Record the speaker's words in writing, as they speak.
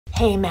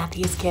Hey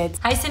Matthews kids.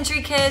 Hi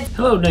Century kids.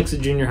 Hello Nixa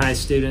Junior High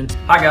students.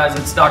 Hi guys,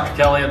 it's Dr.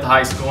 Kelly at the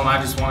high school, and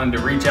I just wanted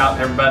to reach out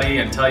to everybody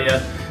and tell you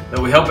that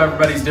we hope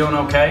everybody's doing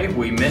okay.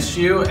 We miss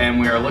you and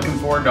we are looking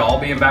forward to all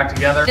being back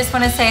together. Just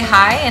want to say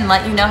hi and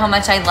let you know how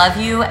much I love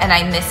you and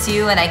I miss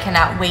you, and I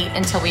cannot wait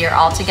until we are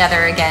all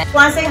together again. I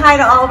want to say hi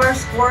to all of our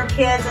SCORE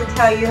kids and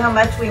tell you how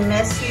much we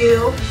miss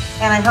you,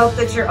 and I hope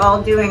that you're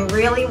all doing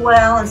really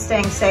well and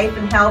staying safe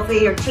and healthy.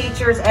 Your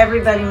teachers,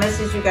 everybody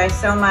misses you guys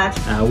so much.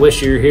 I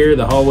wish you were here.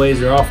 The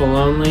hallways are awful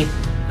lonely,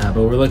 but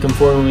we're looking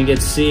forward when we get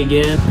to see you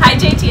again. Hi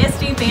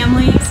JTSD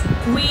families.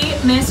 We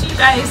miss you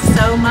guys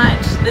so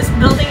much. This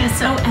building is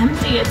so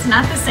empty. It's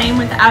not the same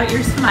without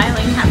your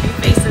smiling, happy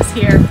faces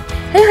here.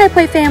 Hey High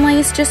Point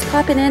families, just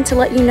popping in to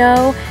let you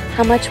know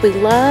how much we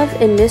love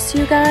and miss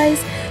you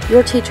guys.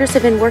 Your teachers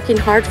have been working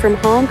hard from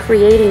home,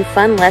 creating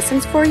fun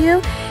lessons for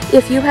you.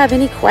 If you have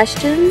any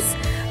questions,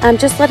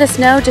 just let us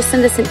know. Just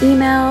send us an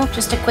email.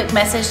 Just a quick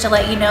message to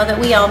let you know that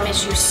we all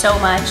miss you so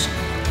much.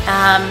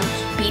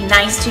 Be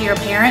nice to your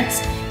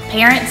parents.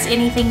 Parents,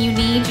 anything you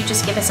need, you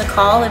just give us a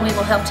call and we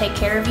will help take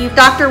care of you.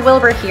 Dr.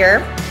 Wilbur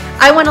here.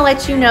 I want to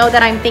let you know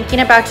that I'm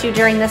thinking about you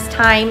during this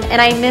time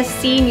and I miss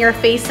seeing your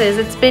faces.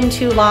 It's been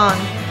too long.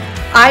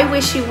 I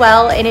wish you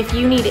well, and if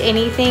you need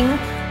anything,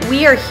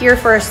 we are here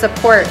for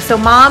support. So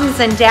moms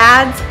and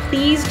dads,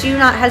 please do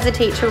not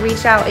hesitate to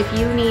reach out if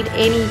you need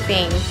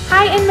anything.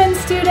 Hi Inman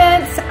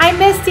students. I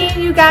miss seeing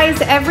you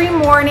guys every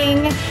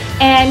morning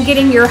and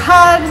getting your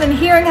hugs and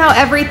hearing how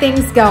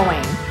everything's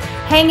going.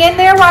 Hang in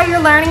there while you're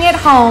learning at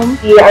home.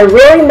 We are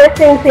really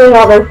missing seeing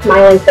all those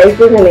smiling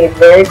faces in these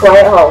very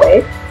quiet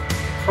hallways.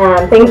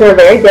 Things are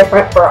very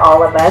different for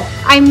all of us.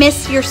 I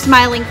miss your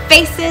smiling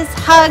faces,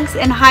 hugs,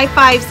 and high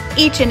fives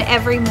each and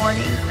every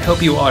morning. I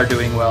hope you all are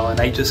doing well, and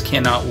I just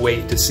cannot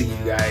wait to see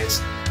you guys.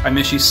 I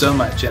miss you so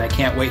much, and I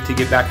can't wait to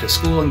get back to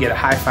school and get a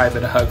high five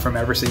and a hug from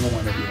every single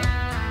one of you.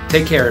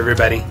 Take care,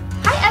 everybody.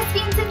 Hi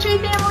SB and Century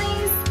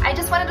families. I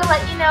just wanted to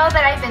let you know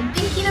that I've been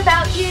thinking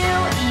about you,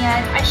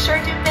 and I sure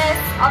do miss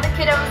all the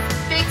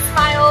kiddos' big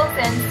smiles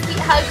and sweet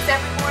hugs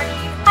every morning.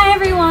 Hi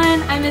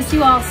everyone, I miss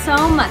you all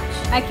so much.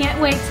 I can't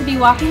wait to be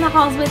walking the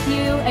halls with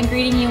you and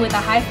greeting you with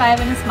a high five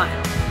and a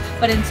smile.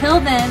 But until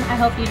then, I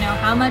hope you know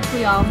how much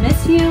we all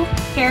miss you,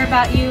 care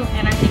about you,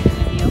 and are thinking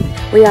of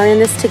you. We are in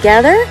this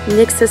together.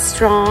 Nixa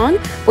strong.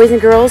 Boys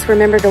and girls,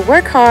 remember to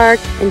work hard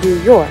and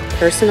do your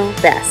personal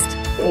best.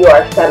 You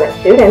are Summit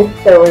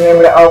students, so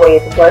remember to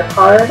always work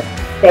hard,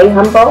 stay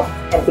humble,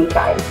 and be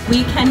kind.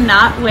 We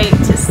cannot wait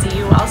to see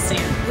you all soon.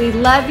 We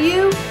love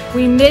you,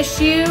 we miss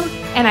you,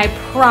 and I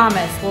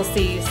promise we'll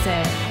see you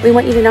soon. We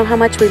want you to know how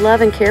much we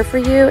love and care for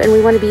you, and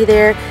we want to be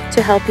there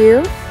to help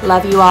you.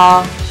 Love you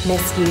all,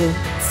 miss you,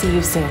 see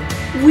you soon.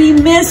 We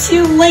miss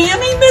you.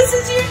 Lammy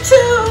misses you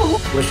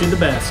too. Wish you the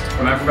best.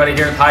 From everybody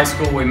here at the high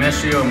school, we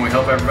miss you and we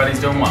hope everybody's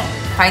doing well.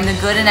 Find the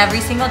good in every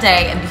single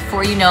day, and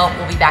before you know it,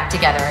 we'll be back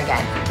together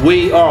again.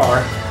 We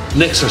are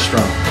Nixa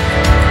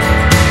Strong.